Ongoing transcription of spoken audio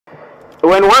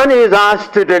when one is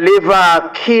asked to deliver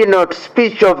a keynote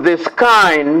speech of this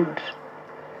kind,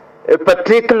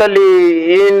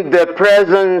 particularly in the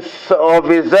presence of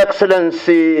His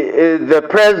Excellency, the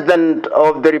President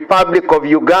of the Republic of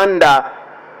Uganda,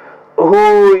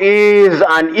 who is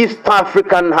an East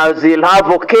African, as he'll have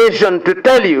occasion to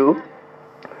tell you,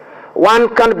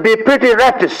 one can be pretty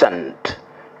reticent,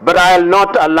 but I'll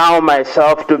not allow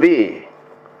myself to be.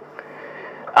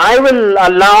 I will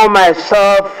allow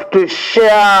myself to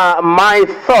share my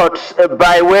thoughts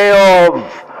by way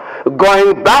of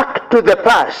going back to the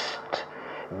past,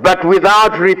 but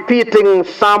without repeating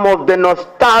some of the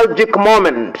nostalgic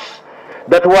moments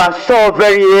that were so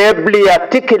very ably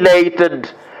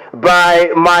articulated by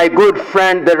my good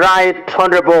friend, the Right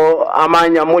Honorable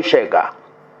Amanya Mushega.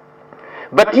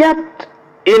 But yet,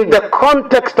 in the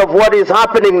context of what is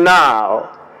happening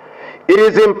now, it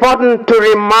is important to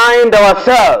remind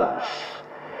ourselves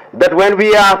that when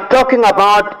we are talking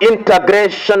about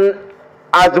integration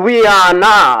as we are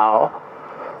now,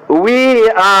 we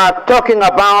are talking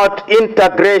about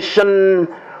integration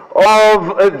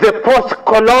of the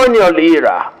post-colonial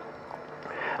era.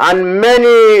 And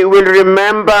many will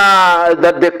remember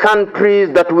that the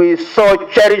countries that we so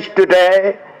cherish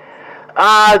today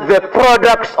are the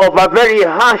products of a very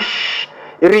harsh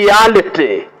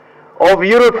reality of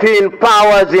European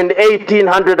powers in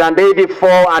 1884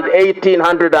 and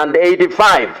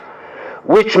 1885,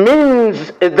 which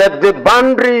means that the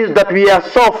boundaries that we are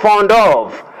so fond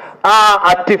of are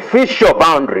artificial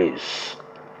boundaries.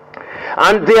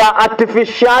 And their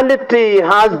artificiality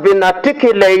has been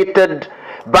articulated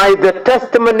by the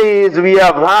testimonies we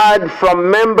have heard from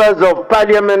members of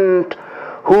parliament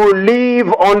who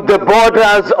live on the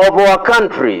borders of our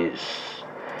countries.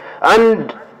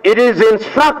 And it is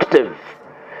instructive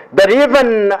that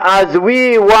even as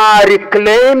we were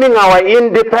reclaiming our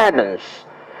independence,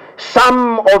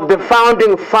 some of the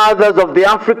founding fathers of the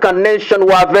African nation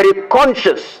were very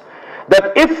conscious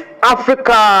that if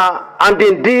Africa, and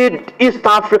indeed East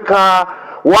Africa,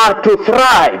 were to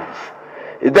thrive,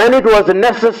 then it was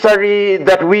necessary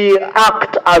that we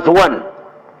act as one.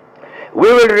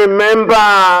 We will remember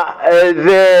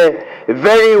the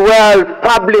very well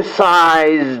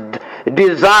publicized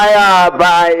desire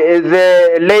by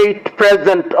the late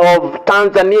President of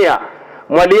Tanzania,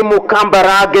 Mwalimu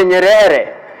Kambarage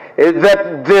Nyerere,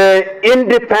 that the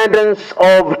independence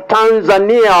of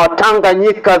Tanzania or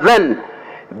Tanganyika then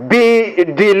be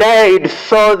delayed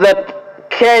so that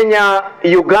Kenya,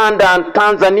 Uganda, and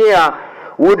Tanzania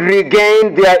would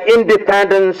regain their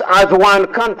independence as one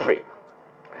country.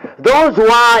 Those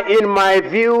were, in my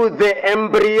view, the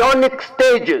embryonic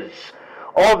stages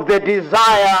of the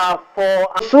desire for.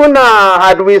 Sooner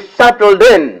had we settled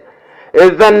in,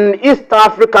 then East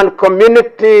African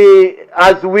community,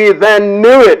 as we then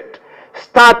knew it,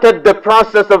 started the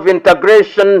process of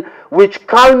integration, which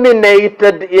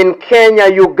culminated in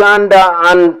Kenya, Uganda,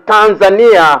 and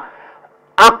Tanzania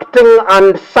acting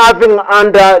and serving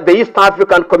under the East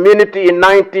African community in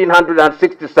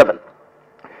 1967.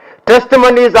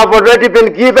 Testimonies have already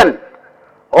been given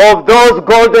of those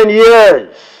golden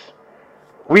years.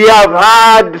 We have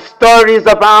heard stories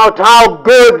about how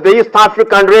good the East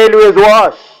African Railways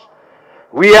was.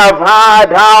 We have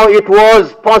heard how it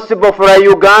was possible for a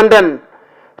Ugandan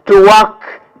to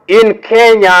work in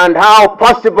Kenya and how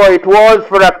possible it was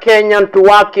for a Kenyan to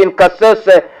work in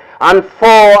Kasese and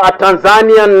for a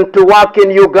Tanzanian to work in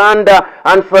Uganda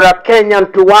and for a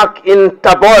Kenyan to work in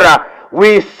Tabora.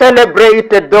 We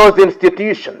celebrated those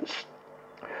institutions.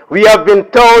 We have been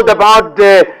told about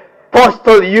the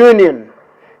postal union,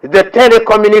 the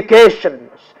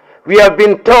telecommunications. We have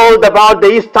been told about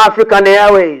the East African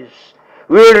Airways.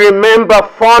 We remember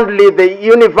fondly the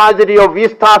University of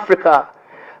East Africa,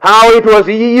 how it was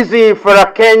easy for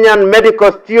a Kenyan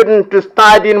medical student to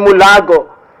study in Mulago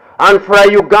and for a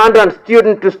Ugandan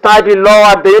student to study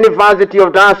law at the University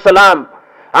of Dar es Salaam,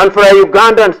 and for a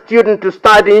Ugandan student to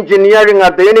study engineering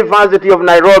at the University of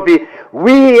Nairobi.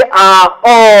 We are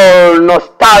all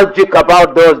nostalgic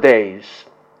about those days.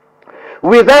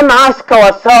 We then ask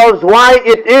ourselves why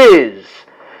it is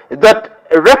that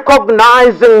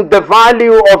recognizing the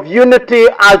value of unity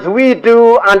as we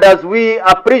do and as we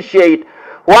appreciate,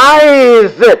 why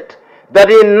is it that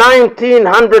in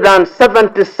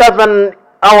 1977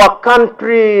 our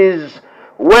countries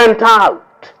went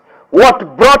out?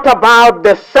 What brought about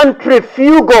the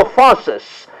centrifugal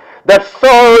forces that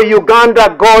saw Uganda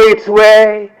go its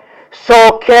way,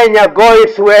 saw Kenya go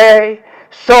its way,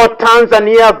 saw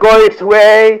Tanzania go its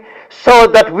way, so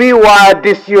that we were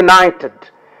disunited?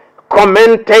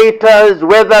 Commentators,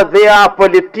 whether they are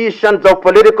politicians or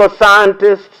political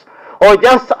scientists or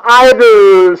just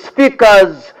idle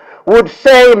speakers would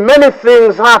say many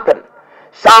things happened.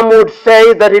 Some would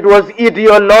say that it was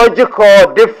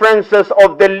ideological differences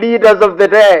of the leaders of the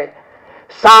day.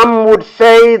 Some would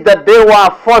say that there were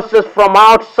forces from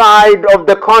outside of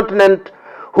the continent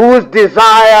whose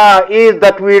desire is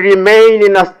that we remain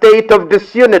in a state of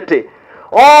disunity.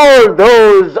 All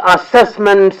those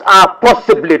assessments are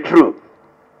possibly true.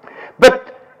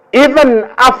 But even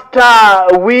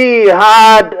after we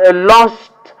had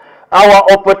lost our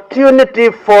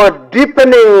opportunity for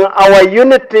deepening our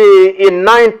unity in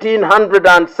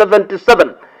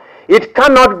 1977, it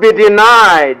cannot be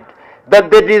denied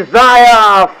that the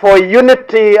desire for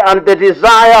unity and the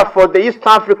desire for the East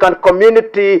African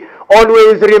community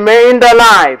always remained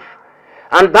alive.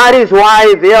 And that is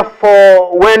why,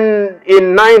 therefore, when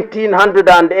in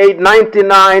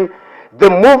 1999, the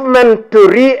movement to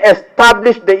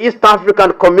re-establish the East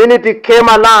African community came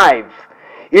alive,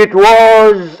 it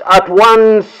was at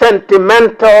once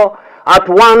sentimental, at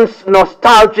once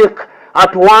nostalgic,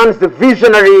 at once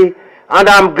visionary, and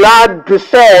I'm glad to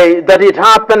say that it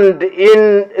happened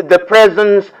in the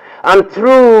presence and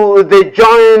through the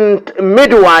joint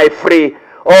midwifery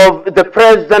of the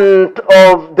President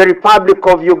of the Republic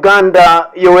of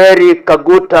Uganda, Yoweri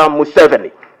Kaguta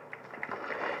Museveni.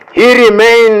 He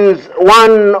remains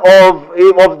one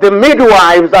of the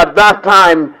midwives at that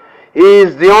time. He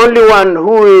is the only one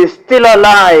who is still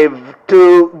alive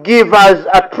to give us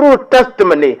a true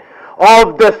testimony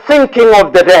of the thinking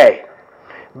of the day.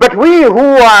 But we who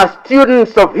are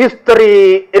students of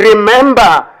history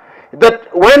remember that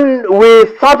when we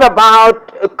thought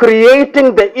about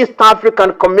creating the East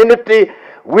African community,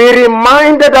 we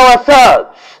reminded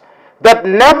ourselves that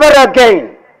never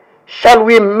again shall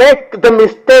we make the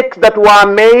mistakes that were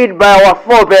made by our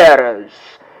forebears,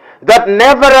 that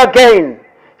never again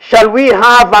shall we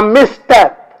have a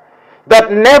misstep,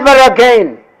 that never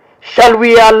again shall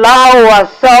we allow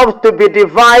ourselves to be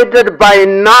divided by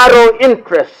narrow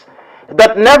interests,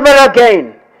 that never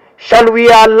again shall we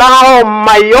allow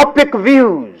myopic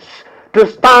views to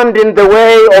stand in the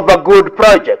way of a good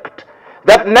project,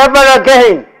 that never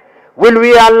again will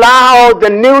we allow the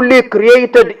newly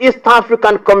created East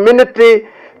African community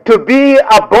to be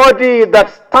a body that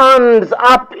stands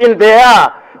up in the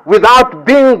air without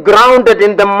being grounded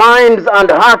in the minds and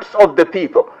hearts of the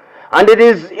people. And it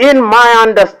is in my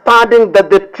understanding that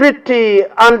the treaty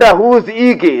under whose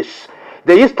aegis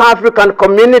the East African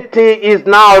community is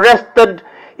now rested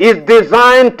is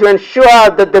designed to ensure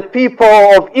that the people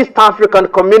of East African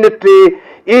community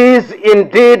is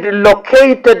indeed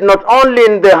located not only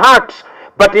in the hearts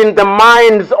but in the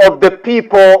minds of the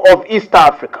people of East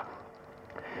Africa.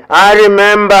 I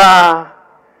remember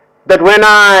that when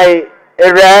I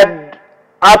read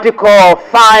Article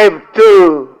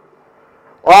 5.2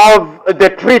 of the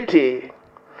treaty,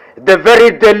 the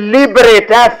very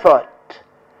deliberate effort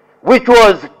which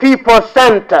was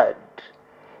people-centered,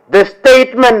 the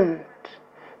statement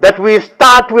that we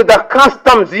start with a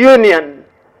customs union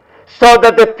so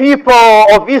that the people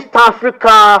of East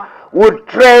Africa would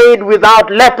trade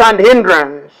without let and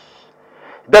hindrance,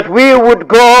 that we would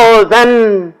go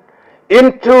then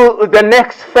into the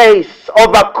next phase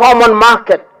of a common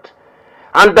market,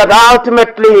 and that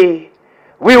ultimately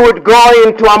we would go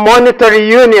into a monetary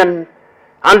union,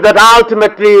 and that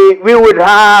ultimately we would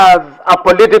have a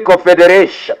political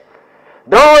federation.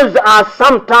 Those are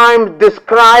sometimes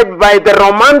described by the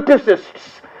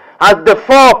romanticists as the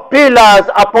four pillars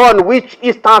upon which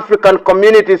East African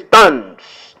community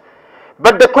stands.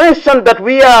 But the question that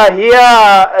we are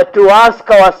here to ask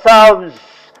ourselves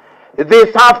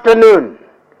this afternoon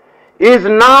is,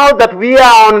 now that we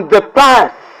are on the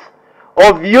path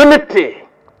of unity,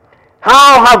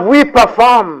 how have we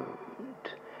performed?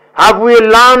 Have we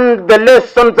learned the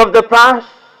lessons of the past?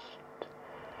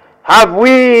 Have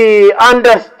we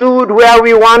understood where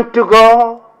we want to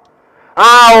go?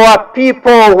 Are our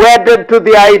people wedded to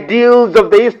the ideals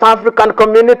of the East African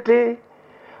community?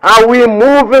 Are we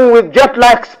moving with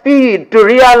jet-like speed to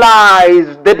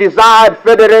realize the desired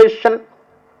federation?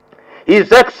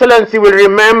 His Excellency will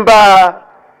remember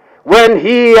when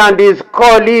he and his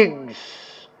colleagues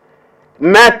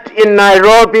met in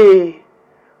Nairobi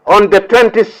on the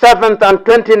 27th and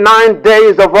 29th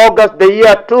days of August, the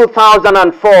year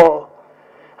 2004.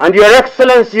 And Your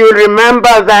Excellency, you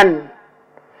remember then,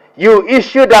 you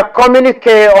issued a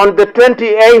communique on the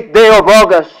 28th day of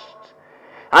August.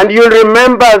 And you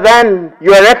remember then,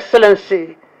 Your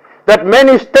Excellency, that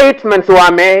many statements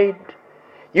were made.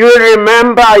 You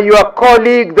remember your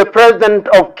colleague, the President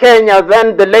of Kenya,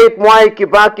 then the late Mwai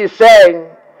Kibaki, saying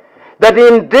that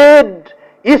indeed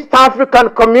East African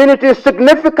community is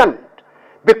significant.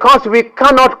 because we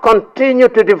cannot continue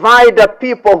to divide a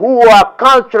people who are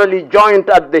culturally joined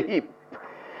at the hip.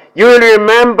 You will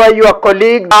remember your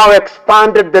colleague now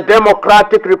expanded. The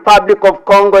Democratic Republic of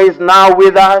Congo is now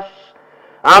with us.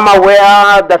 I'm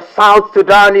aware that South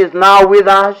Sudan is now with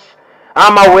us.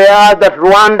 I'm aware that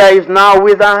Rwanda is now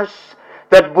with us,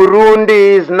 that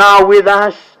Burundi is now with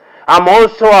us. I'm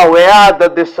also aware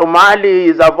that the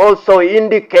Somalis have also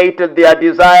indicated their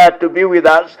desire to be with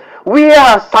us. We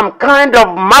are some kind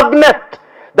of magnet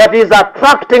that is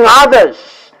attracting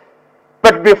others.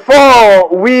 But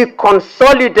before we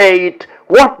consolidate,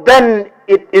 what then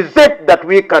is it that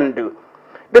we can do?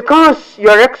 Because,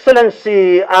 Your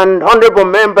Excellency and honorable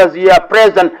members here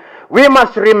present, we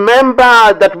must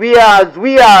remember that as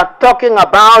we are talking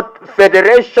about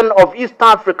Federation of East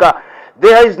Africa,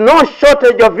 there is no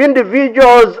shortage of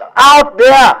individuals out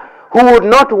there who would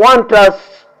not want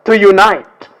us to unite.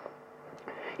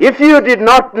 If you did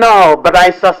not know, but I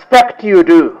suspect you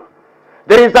do,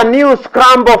 there is a new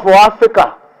scramble for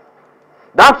Africa.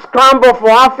 That scramble for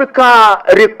Africa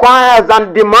requires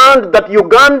and demands that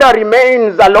Uganda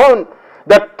remains alone,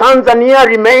 that Tanzania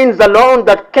remains alone,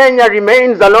 that Kenya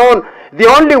remains alone. The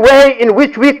only way in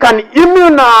which we can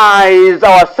immunize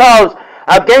ourselves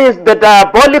against the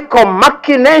diabolical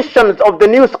machinations of the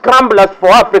new scramblers for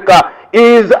Africa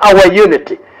is our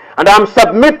unity. And I'm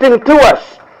submitting to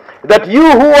us that you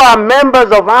who are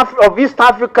members of East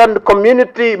African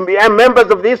community, members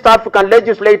of the East African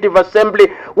Legislative Assembly,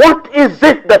 what is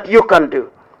it that you can do?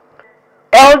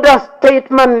 Elder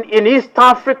statesman in East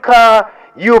Africa,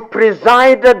 you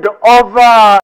presided over